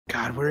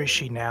God, where is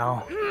she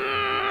now?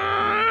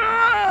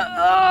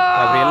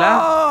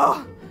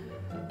 Gabriela?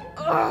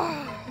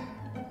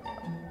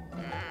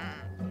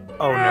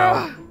 Oh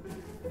no.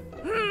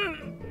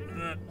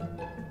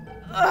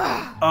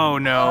 Oh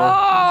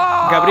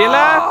no.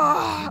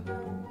 Gabriela?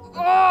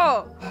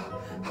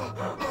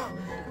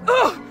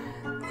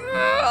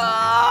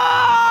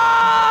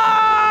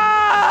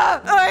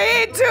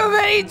 I ate too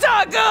many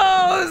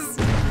tacos!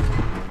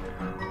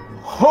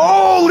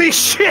 Holy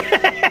shit!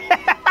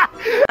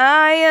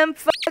 I am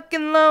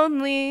fucking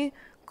lonely.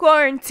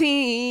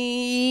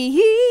 Quarantine.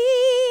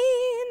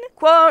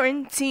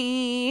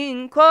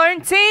 Quarantine.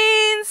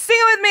 Quarantine. Sing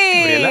it with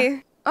me.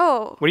 Gabriela?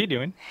 Oh. What are you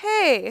doing?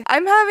 Hey,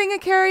 I'm having a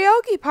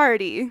karaoke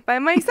party by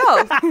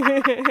myself.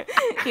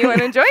 You want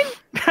to join?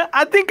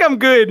 I think I'm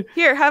good.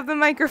 Here, have the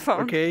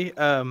microphone. Okay,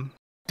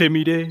 te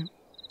miré.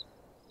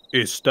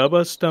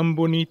 Estabas tan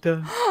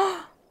bonita.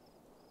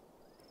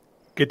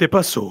 ¿Qué te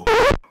pasó?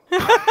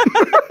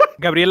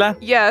 Gabriela?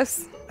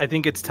 Yes. I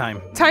think it's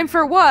time. Time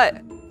for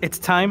what? It's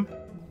time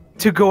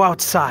to go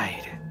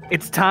outside.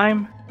 It's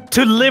time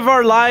to live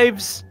our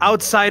lives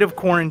outside of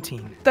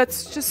quarantine.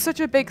 That's just such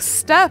a big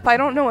step. I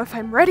don't know if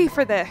I'm ready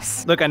for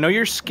this. Look, I know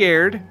you're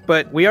scared,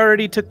 but we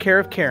already took care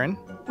of Karen.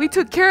 We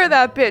took care of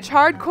that bitch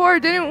hardcore,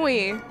 didn't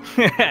we?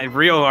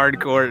 Real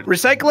hardcore.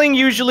 Recycling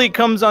usually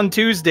comes on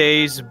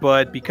Tuesdays,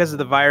 but because of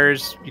the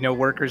virus, you know,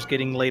 workers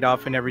getting laid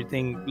off and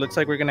everything, looks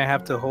like we're gonna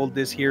have to hold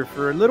this here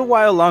for a little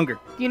while longer.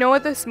 You know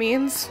what this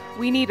means?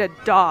 We need a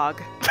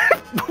dog.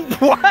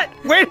 What?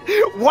 Wait,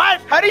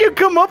 what? How do you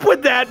come up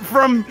with that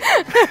from...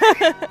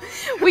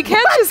 We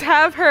can't just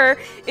have her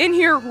in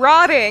here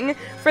rotting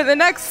for the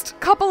next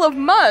couple of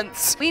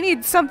months. We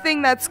need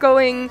something that's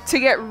going to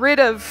get rid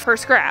of her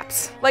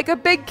scraps. Like a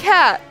big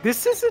cat.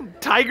 This isn't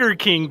Tiger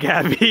King,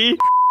 Gabby.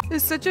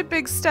 It's such a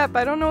big step.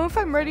 I don't know if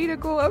I'm ready to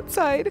go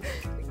outside.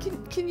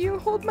 Can you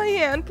hold my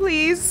hand,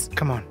 please?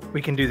 Come on,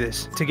 we can do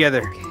this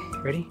together. Okay.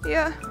 Ready?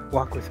 Yeah.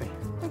 Walk with me.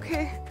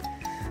 Okay.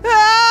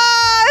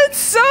 Ah, it's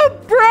so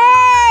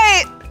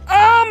bright!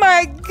 Oh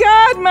my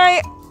god,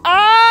 my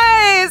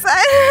eyes!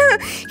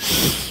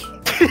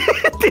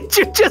 Did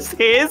you just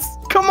hiss?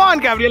 Come on,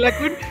 Gabriela,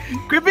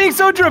 quit being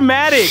so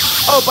dramatic.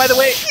 Oh, by the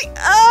way.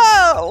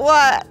 Oh,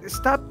 what?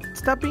 Stop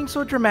being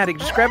so dramatic.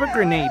 Just grab a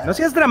grenade. No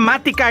seas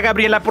dramática,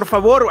 Gabriela, por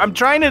favor. I'm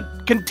trying to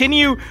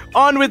continue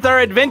on with our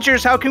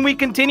adventures. How can we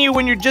continue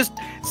when you're just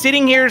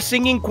sitting here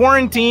singing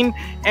Quarantine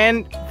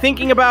and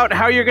thinking about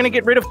how you're going to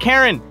get rid of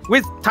Karen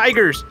with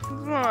tigers?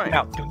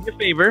 Now, do me a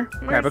favor.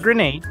 Grab a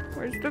grenade.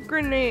 Where's the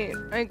grenade?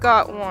 I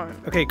got one.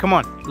 Okay, come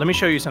on. Let me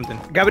show you something.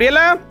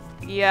 Gabriela?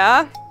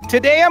 Yeah?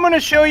 Today I'm going to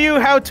show you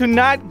how to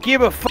not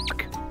give a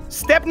fuck.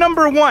 Step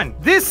number 1.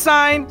 This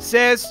sign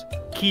says,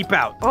 keep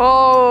out.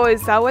 Oh,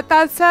 is that what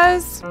that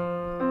says?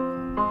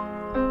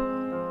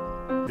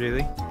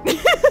 Really?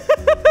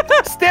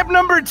 Step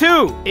number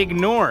 2.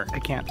 Ignore. I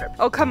can't.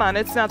 Oh, come on.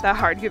 It's not that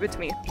hard. Give it to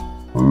me.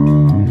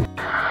 Oh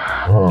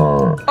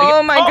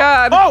my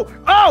god.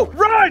 Oh,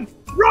 run!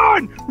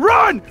 Run!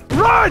 Run!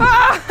 Run!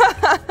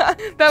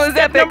 That was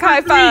epic.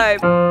 High five.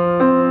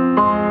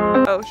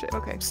 Oh shit,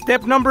 okay.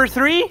 Step number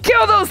 3.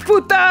 Kill those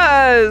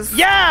putas!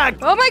 Yeah!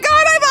 Oh my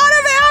god, I'm out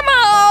of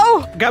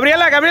ammo!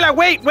 Gabriela,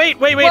 wait. What?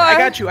 I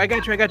got you.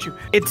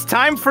 It's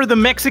time for the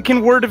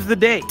Mexican word of the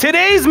day.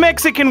 Today's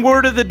Mexican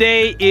word of the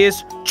day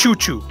is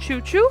choo-choo.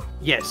 Choo-choo?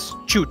 Yes,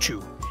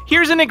 choo-choo.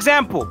 Here's an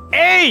example.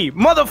 Hey,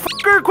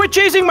 motherfucker, quit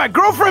chasing my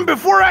girlfriend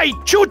before I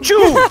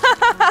choo-choo.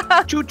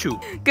 Choo-choo.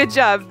 Good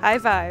job. High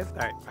five. All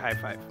right, high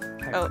five.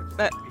 Oh,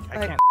 I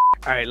can't.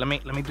 All right, let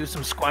me do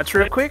some squats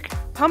real quick.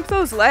 Pump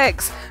those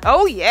legs.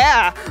 Oh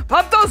yeah.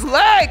 Pump those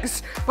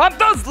legs. Pump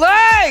those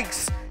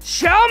legs.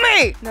 Show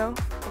me. No?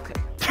 Okay.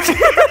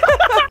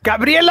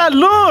 Gabriela,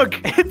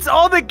 look! It's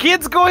all the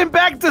kids going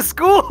back to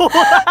school.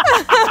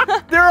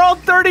 They're all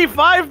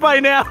 35 by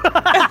now.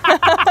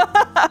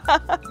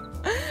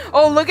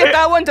 Oh, look at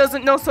that one,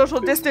 doesn't know social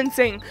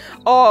distancing.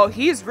 Oh,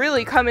 he's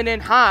really coming in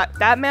hot.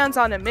 That man's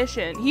on a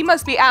mission. He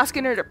must be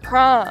asking her to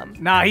prom.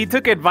 Nah, he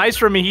took advice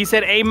from me. He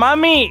said, hey,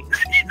 mommy.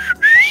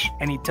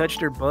 And he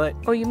touched her butt.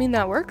 Oh, you mean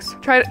that works?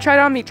 Try it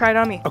on me. Try it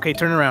on me. Okay,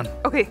 turn around.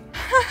 Okay.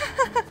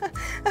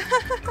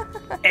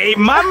 Hey,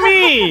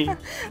 mommy.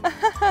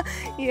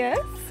 Yes?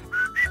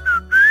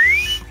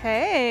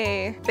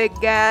 Hey, big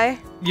guy.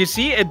 You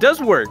see, it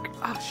does work.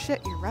 Oh, shit,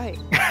 you're right.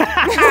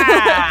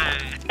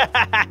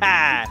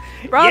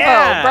 Bravo,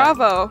 yeah.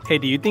 Bravo. Hey,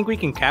 do you think we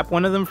can cap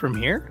one of them from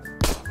here?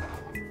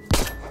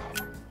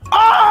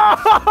 Oh!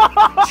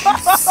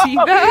 See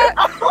that?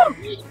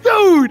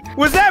 Dude,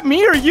 was that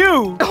me or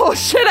you? Oh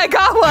shit, I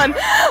got one.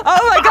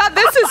 Oh my god,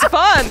 this is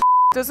fun.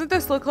 Doesn't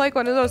this look like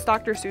one of those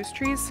Dr. Seuss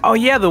trees? Oh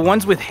yeah, the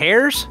ones with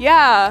hairs?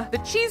 Yeah, the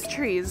cheese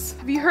trees.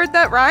 Have you heard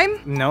that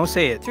rhyme? No,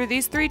 say it. Through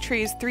these 3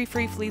 trees, 3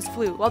 free fleas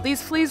flew. While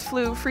these fleas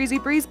flew,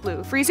 Freezy Breeze blew.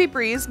 Freezy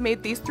Breeze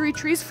made these 3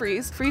 trees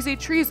freeze. Freezy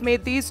trees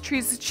made these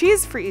trees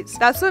cheese freeze.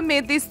 That's what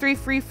made these 3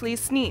 free fleas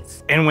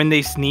sneeze. And when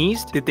they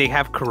sneezed, did they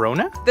have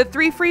corona? The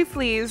 3 free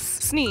fleas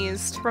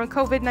sneezed from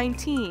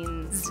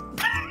COVID-19.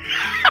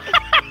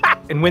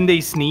 And when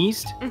they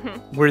sneezed,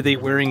 were they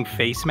wearing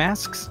face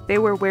masks? They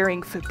were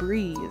wearing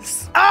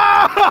Febreze.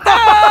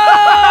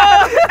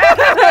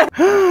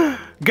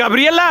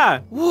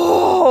 Gabriela!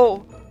 Whoa!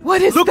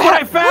 What is Look that? what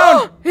I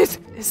found!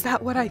 Is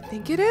that what I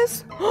think it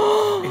is?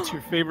 It's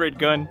your favorite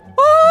gun.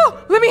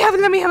 Oh! Let me have it.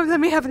 Let me have it. Let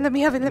me have it. Let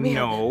me have it. Let me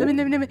No. have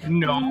it.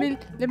 No.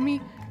 Let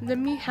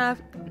me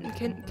have.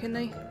 Can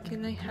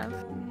I have?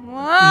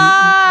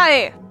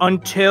 Why?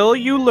 Until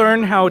you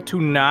learn how to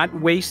not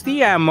waste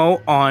the ammo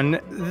on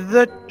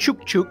the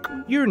chook chook,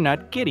 you're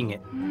not getting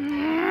it.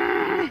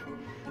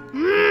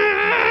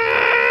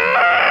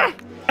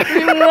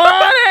 I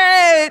want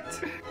it.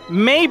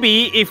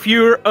 Maybe if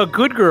you're a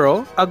good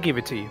girl, I'll give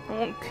it to you.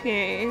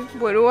 Okay.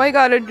 What do I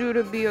gotta do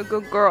to be a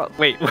good girl?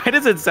 Wait, why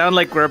does it sound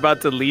like we're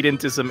about to lead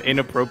into some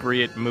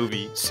inappropriate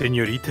movie?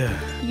 Señorita,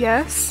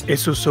 Yes.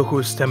 esos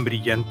ojos tan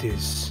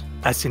brillantes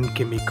hacen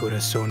que mi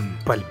corazón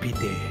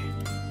palpite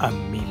a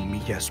 1000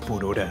 millas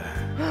por hora.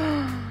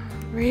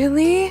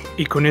 Really?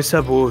 Y con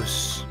esa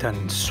voz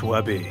tan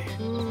suave,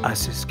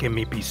 haces que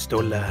mi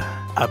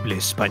pistola hable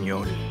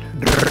español.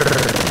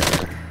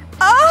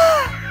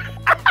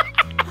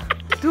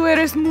 Tú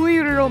eres muy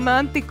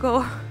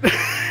romántico.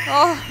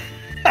 Oh.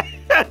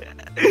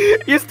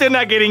 You're still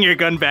not getting your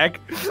gun back.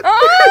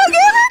 Oh,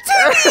 give it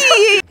to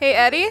me! Hey,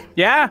 Eddie.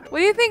 Yeah? What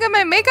do you think of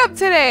my makeup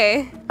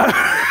today?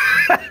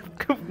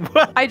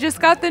 What? I just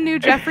got the new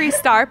Jeffree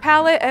Star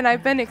palette and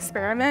I've been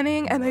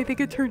experimenting and I think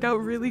it turned out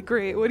really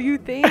great. What do you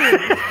think?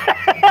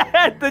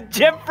 The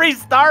Jeffree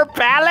Star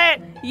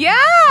palette?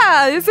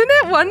 Yeah, isn't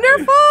it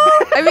wonderful?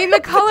 I mean, the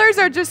colors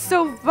are just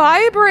so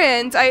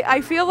vibrant. I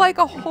feel like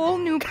a whole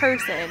new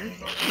person.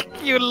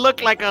 You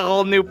look like a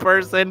whole new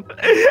person.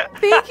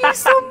 Thank you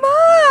so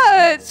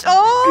much.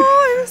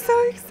 Oh, I'm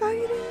so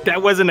excited.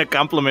 That wasn't a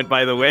compliment,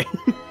 by the way.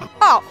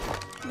 Oh,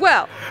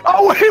 well.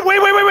 Oh,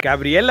 wait.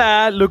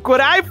 Gabriela, look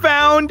what I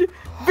found.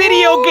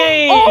 Video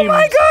games. Oh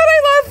my god, I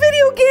love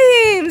video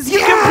games. You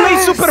can play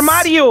Super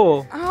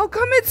Mario. How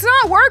come it's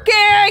not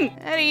working?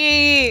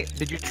 Eddie.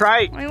 Did you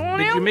try? I want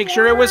Did it you make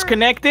sure it was work.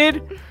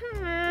 connected?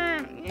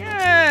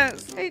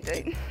 Yes.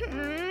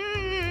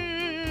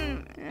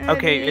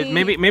 Okay,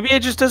 maybe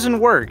it just doesn't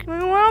work.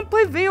 I want to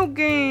play video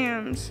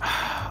games.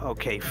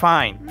 Okay,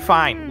 fine.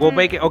 We'll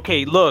make it.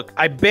 Okay, look,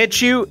 I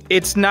bet you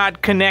it's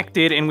not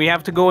connected and we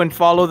have to go and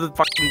follow the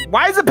fucking...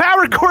 Why is the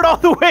power cord all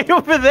the way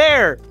over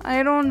there?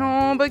 I don't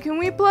know, but can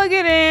we plug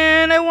it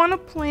in? I want to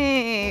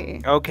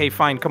play. Okay,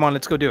 fine. Come on,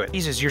 let's go do it.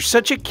 Jesus, you're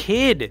such a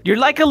kid. You're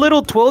like a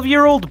little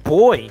 12-year-old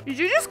boy. Did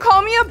you just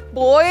call me a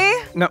boy?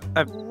 No,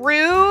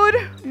 Rude.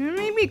 You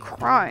made me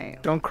cry.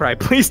 don't cry.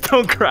 Please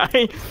don't cry.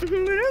 I'm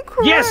gonna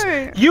cry.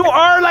 Yes, you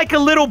are like a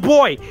little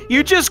boy.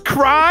 You just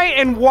cry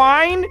and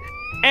whine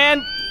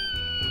and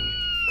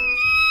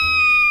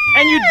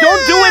you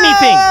don't do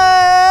anything.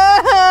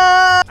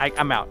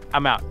 I'm out.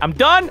 I'm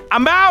done.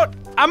 I'm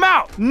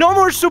out. No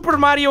more Super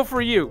Mario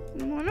for you.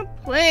 I wanna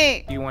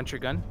play. Do you want your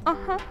gun?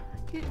 Uh-huh.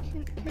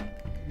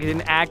 You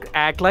didn't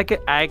act like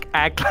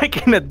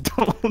an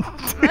adult.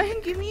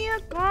 Give me a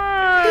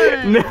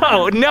gun.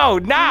 No,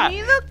 nah. Give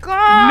me the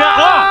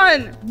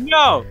gun.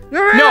 No. Give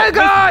me the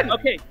gun. Listen,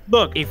 okay,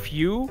 look, if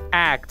you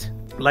act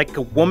like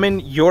a woman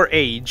your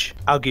age,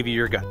 I'll give you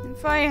your gun.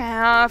 If I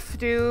have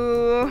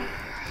to.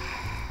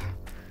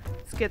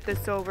 Let's get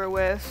this over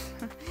with.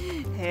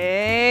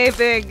 Hey,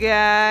 big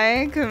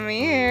guy, come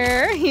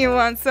here. You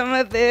want some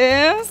of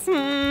this?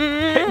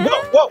 Hey,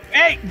 whoa,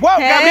 Gabriela!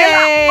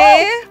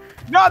 Hey. Oh,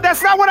 no,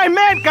 that's not what I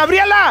meant,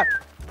 Gabriela!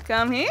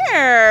 Come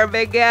here,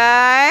 big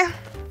guy.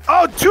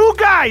 Oh, two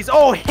guys!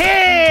 Oh,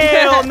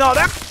 hell no,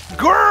 that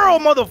girl,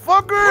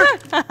 motherfucker!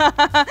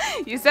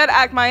 You said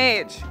act my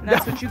age.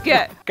 That's what you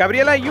get.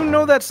 Gabriela, you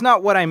know that's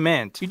not what I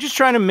meant. You're just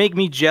trying to make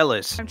me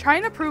jealous. I'm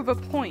trying to prove a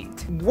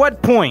point.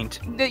 What point?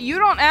 That you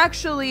don't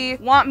actually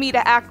want me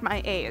to act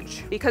my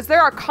age. Because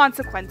there are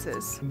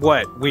consequences.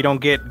 What, we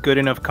don't get good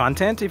enough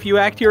content if you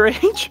act your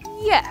age?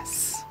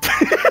 Yes.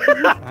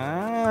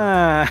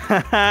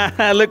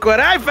 Look what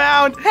I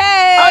found!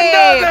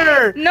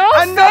 Hey!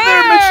 Another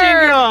fair.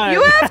 machine gun!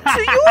 You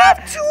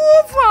have two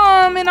of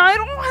them, and I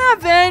don't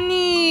have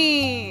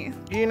any.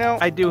 You know,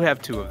 I do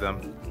have two of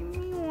them.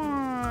 Give me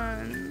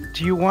one.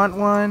 Do you want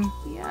one?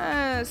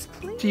 Yes,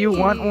 please. Do you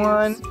want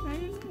one?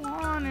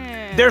 I want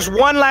it. There's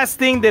one last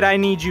thing that I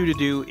need you to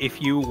do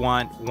if you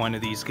want one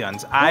of these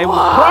guns. I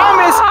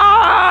promise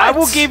I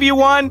will give you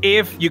one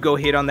if you go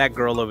hit on that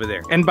girl over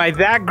there. And by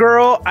that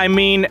girl, I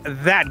mean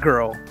that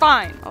girl.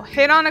 Fine, I'll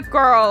hit on a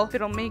girl if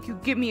it'll make you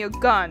give me a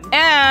gun.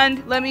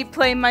 And let me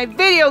play my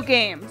video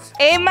games.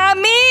 Hey,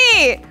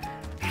 mommy!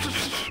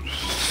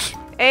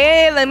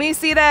 Hey, let me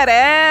see that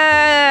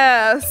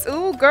ass.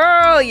 Ooh,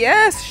 girl,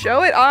 yes,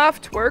 show it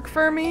off. Twerk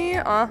for me.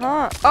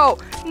 Uh-huh. Oh,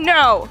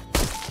 no.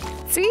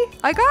 See,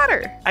 I got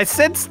her. I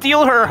said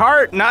steal her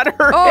heart, not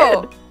her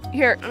Oh, head.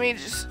 here, let me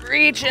just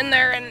reach in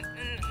there and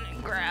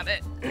grab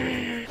it.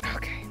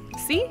 Okay.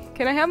 See?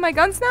 Can I have my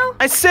guns now?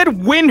 I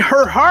said win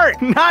her heart,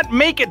 not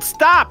make it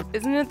stop.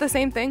 Isn't it the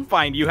same thing?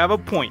 Fine, you have a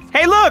point.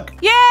 Hey, look!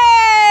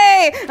 Yay!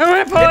 way.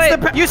 I'm gonna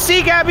put it. You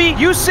see, Gabby,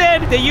 you said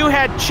that you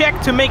had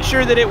checked to make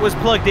sure that it was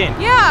plugged in.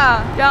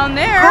 Yeah, down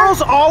there.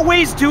 Girls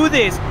always do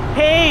this.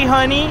 Hey,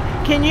 honey,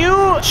 can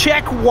you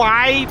check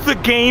why the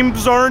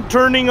games aren't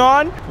turning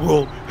on?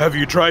 Well, have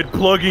you tried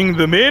plugging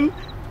them in?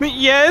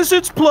 Yes,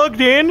 it's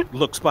plugged in.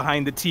 Looks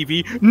behind the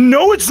TV.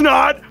 No, it's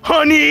not,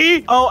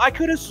 honey. Oh, I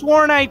could have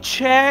sworn I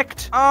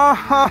checked.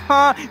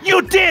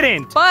 You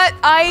didn't. But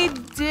I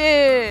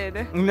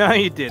did. No,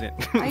 you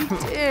didn't. I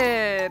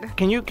did.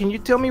 Can you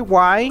tell me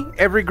why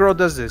every girl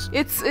does this?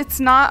 It's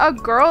not a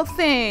girl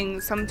thing.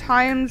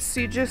 Sometimes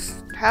you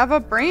just have a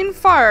brain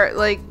fart.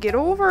 Like, get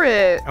over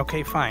it.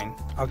 Okay, fine.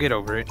 I'll get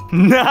over it.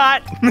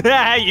 Not.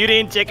 You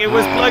didn't check it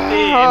was plugged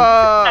in.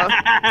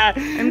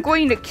 I'm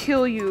going to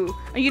kill you.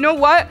 And you know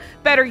what?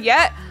 Better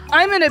yet,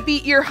 I'm going to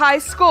beat your high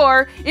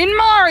score in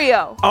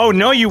Mario. Oh,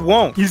 no, you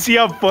won't. You see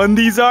how fun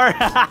these are?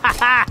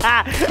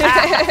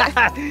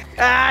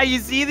 You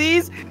see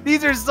these?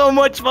 These are so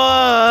much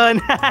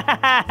fun.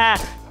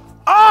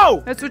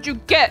 Oh! That's what you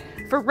get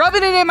for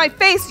rubbing it in my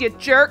face, you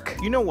jerk.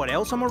 You know what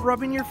else I'm gonna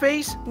rub in your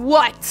face?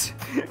 What?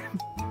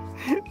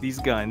 These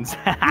guns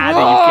that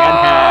you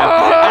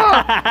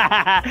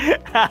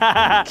can't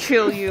have.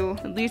 Kill you.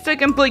 At least I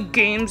can play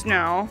games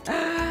now.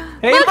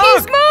 Hey, look, look!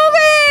 He's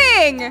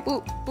moving!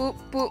 Boop, boop,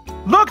 boop.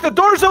 Look, the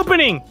door's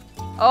opening!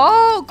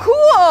 Oh,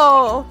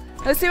 cool!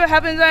 Let's see what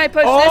happens when I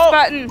push this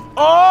button.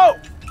 Oh!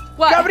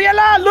 What?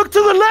 Gabriela, look to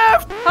the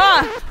left!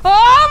 Huh?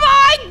 Oh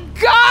my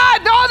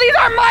god! No, these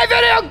are my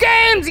video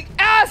games, you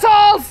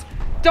assholes!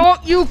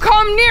 Don't you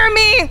come near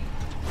me!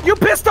 You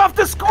pissed off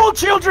the school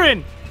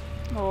children!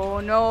 Oh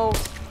no.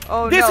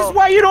 Oh This no. is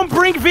why you don't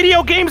bring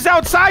video games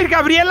outside,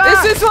 Gabriela!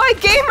 This is why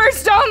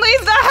gamers don't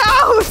leave the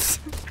house!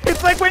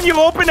 It's like when you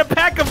open a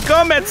pack of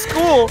gum at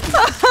school.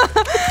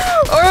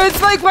 Or it's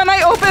like when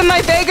I open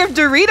my bag of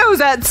Doritos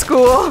at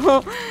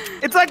school.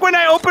 It's like when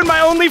I open my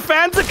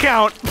OnlyFans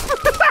account.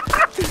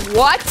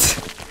 What?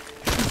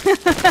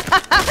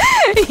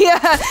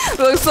 Yeah,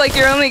 looks like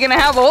you're only gonna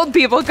have old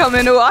people come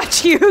in to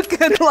watch you.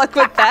 Good luck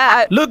with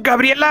that. Look,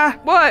 Gabriela.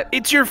 What?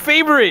 It's your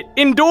favorite,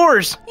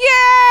 indoors.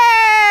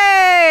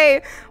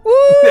 Yay!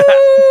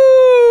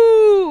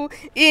 Woo!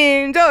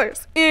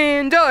 Indoors,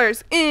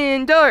 indoors,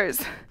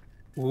 indoors.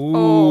 Ooh.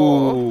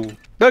 Oh.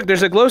 Look,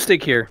 there's a glow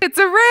stick here. It's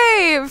a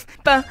rave.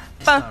 Ba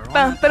ba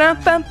ba ba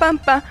ba ba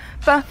ba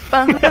ba ba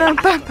ba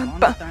ba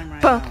ba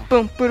ba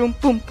boom boom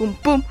boom boom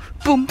boom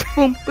boom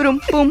boom boom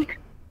boom.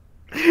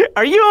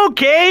 Are you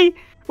okay?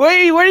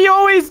 Wait, why do you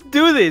always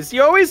do this?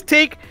 You always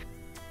take...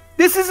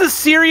 This is a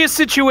serious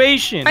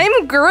situation.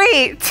 I'm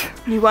great.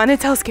 You want to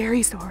tell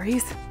scary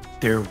stories?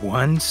 There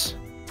once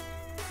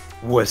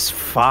was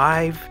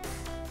 5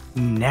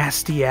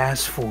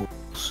 nasty-ass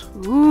fools.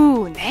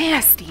 Ooh,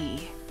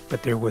 nasty.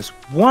 But there was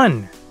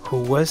one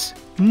who was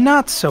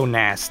not so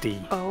nasty.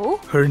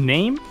 Oh? Her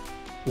name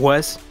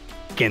was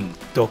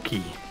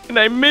Kentucky. And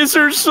I miss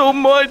her so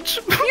much.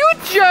 You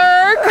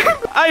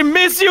jerk! I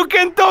miss you,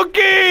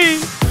 Kentucky!